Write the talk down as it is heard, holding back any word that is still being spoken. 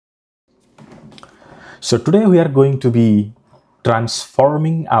So today we are going to be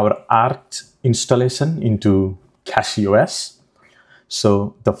transforming our Arch installation into Cachyos.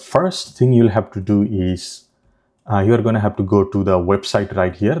 So the first thing you'll have to do is you're going to have to go to the website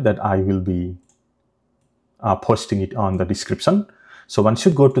right here that I will be posting it on the description. So once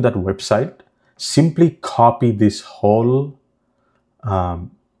you go to that website, simply copy this whole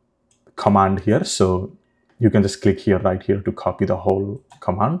command here. So you can just click here, right here, to copy the whole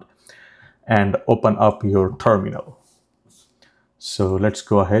command and open up your terminal. So let's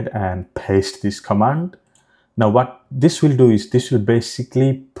go ahead and paste this command. Now what this will do is this will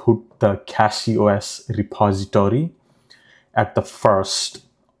basically put the Cachyos repository at the first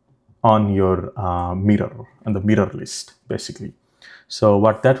on your mirror, on the mirror list, basically. So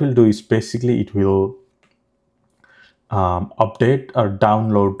what that will do is basically it will update or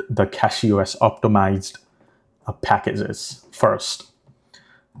download the Cachyos optimized packages first.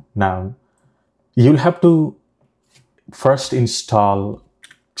 Now you'll have to first install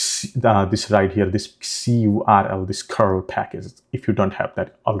this right here, this curl, this curl package, if you don't have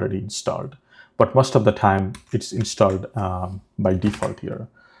that already installed. But most of the time it's installed by default here.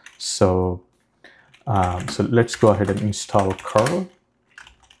 So so let's go ahead and install curl.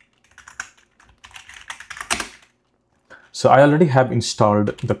 So I already have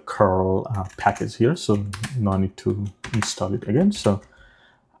installed the curl package here, so no need to install it again. So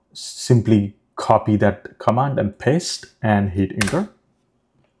simply copy that command and paste and hit enter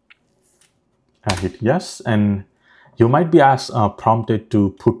and hit yes. And you might be prompted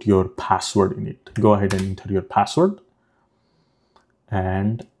to put your password in it. Go ahead and enter your password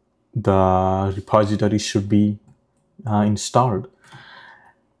and the repository should be installed.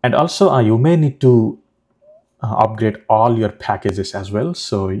 And also you may need to upgrade all your packages as well.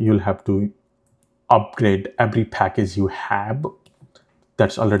 So you'll have to upgrade every package you have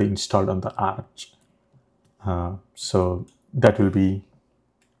that's already installed on the Arch. So that will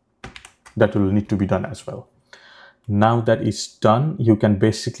need to be done as well. Now that is done, you can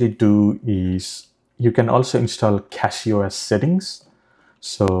basically do is you can also install Cachyos settings.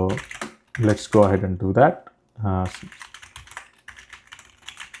 So let's go ahead and do that.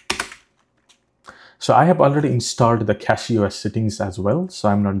 So I have already installed the Cachyos settings as well, so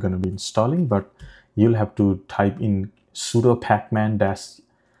I'm not going to be installing, but you'll have to type in sudo pacman-s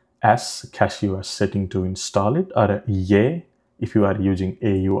Cachyos setting to install it, or ye if you are using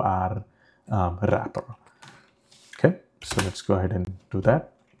AUR wrapper. Okay, so let's go ahead and do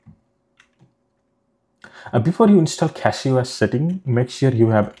that. Before you install Cachyos setting, make sure you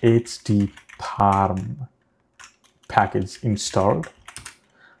have hdparm package installed.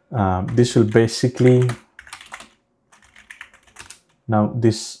 This will basically, now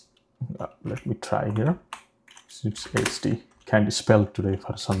this, let me try here. It's HD, can't spell today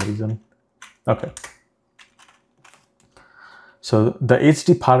for some reason. Okay. So the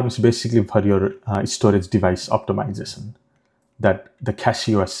hdparm is basically for your storage device optimization that the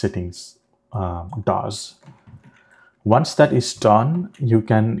Cachyos settings does. Once that is done, you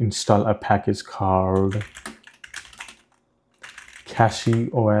can install a package called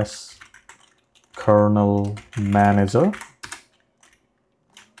Cachyos kernel manager.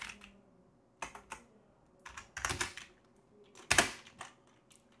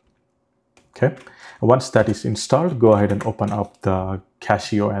 Okay, once that is installed, go ahead and open up the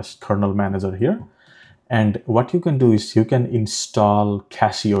Cachyos kernel manager here. And what you can do is you can install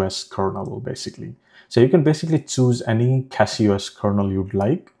Cachyos kernel basically. So you can basically choose any Cachyos kernel you'd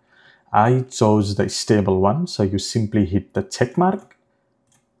like. I chose the stable one, so you simply hit the check mark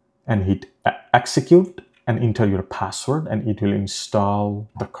and hit execute and enter your password and it will install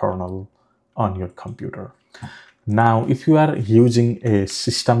the kernel on your computer. Now, if you are using a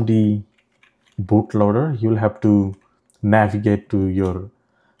systemd bootloader, you'll have to navigate to your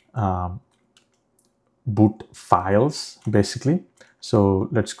boot files basically. So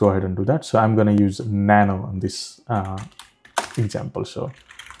let's go ahead and do that. So I'm going to use nano on this example. So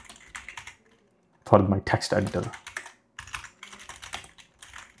for my text editor.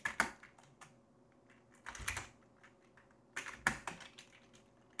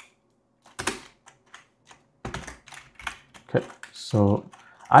 Okay, so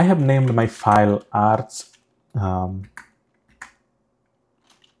I have named my file arch.conf.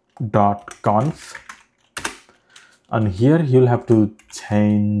 And here you'll have to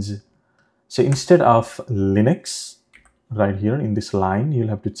change, so instead of Linux, right here in this line, you'll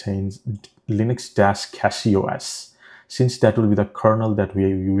have to change Linux-Cachyos, since that will be the kernel that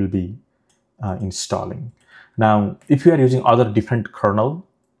you will be installing. Now, if you are using other different kernel,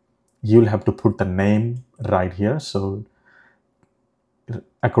 you'll have to put the name right here. So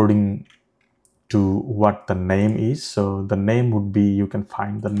according to what the name is. So the name would be, you can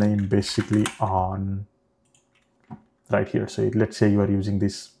find the name basically on right here. So let's say you are using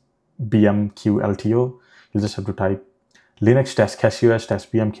this BMQLTO. You just have to type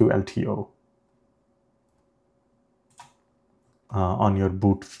linux-cachyos-bmqlto on your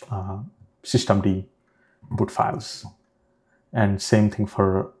boot systemd boot files. And same thing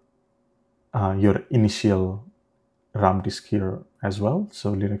for your initial RAM disk here as well.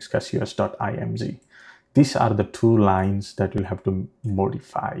 So linux-cachyos.img. These are the two lines that you'll have to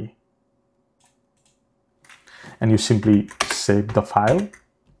modify. And you simply save the file,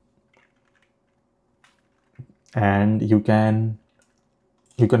 and you can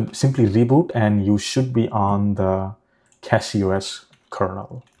simply reboot, and you should be on the Cachyos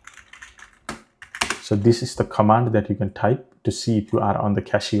kernel. So this is the command that you can type to see if you are on the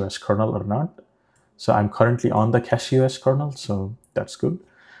Cachyos kernel or not. So I'm currently on the Cachyos kernel, so that's good.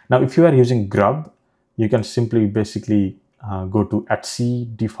 Now, if you are using Grub, you can simply basically go to etc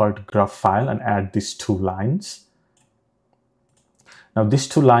default grub file and add these two lines. Now, these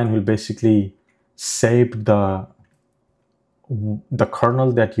two lines will basically save the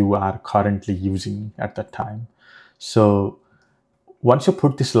kernel that you are currently using at that time. So once you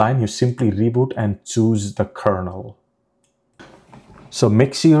put this line, you simply reboot and choose the kernel. So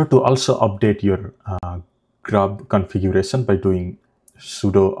make sure to also update your Grub configuration by doing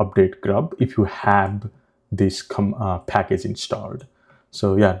sudo update grub if you have this package installed.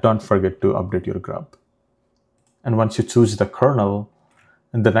 So yeah, don't forget to update your Grub. And once you choose the kernel,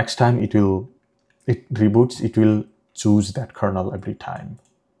 and the next time it reboots, it will choose that kernel every time.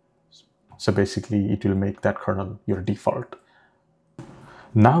 So basically, it will make that kernel your default.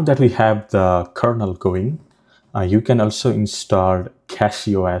 Now that we have the kernel going, you can also install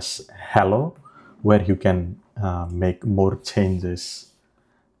Cachyos Hello, where you can make more changes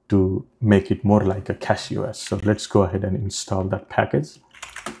to make it more like a Cachyos. So let's go ahead and install that package.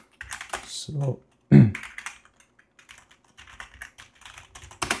 So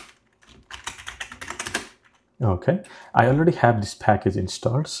okay, I already have this package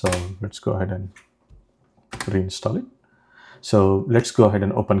installed, so let's go ahead and reinstall it. So let's go ahead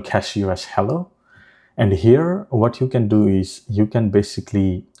and open Cachyos Hello. And here, what you can do is you can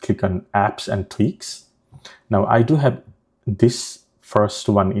basically click on apps and tweaks. Now, I do have this first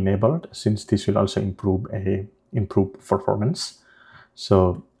one enabled, since this will also improve performance.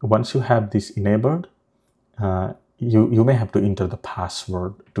 So once you have this enabled, you may have to enter the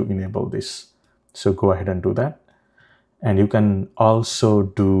password to enable this. So go ahead and do that. And you can also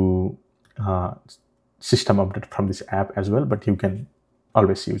do system update from this app as well, but you can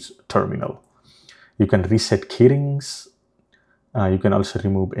always use terminal. You can reset keyrings. You can also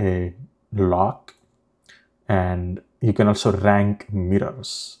remove a lock, and you can also rank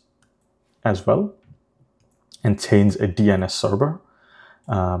mirrors as well and change a DNS server.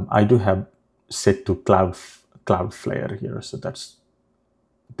 I do have set to Cloudflare here, so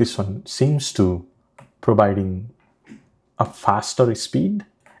this one seems to providing a faster speed.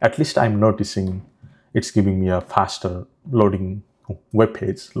 At least I'm noticing it's giving me a faster loading web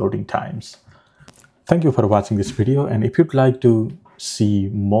page loading times. Thank you for watching this video, and if you'd like to see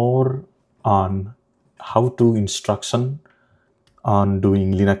more on how-to instruction on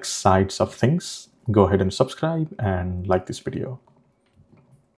doing Linux sides of things, go ahead and subscribe and like this video.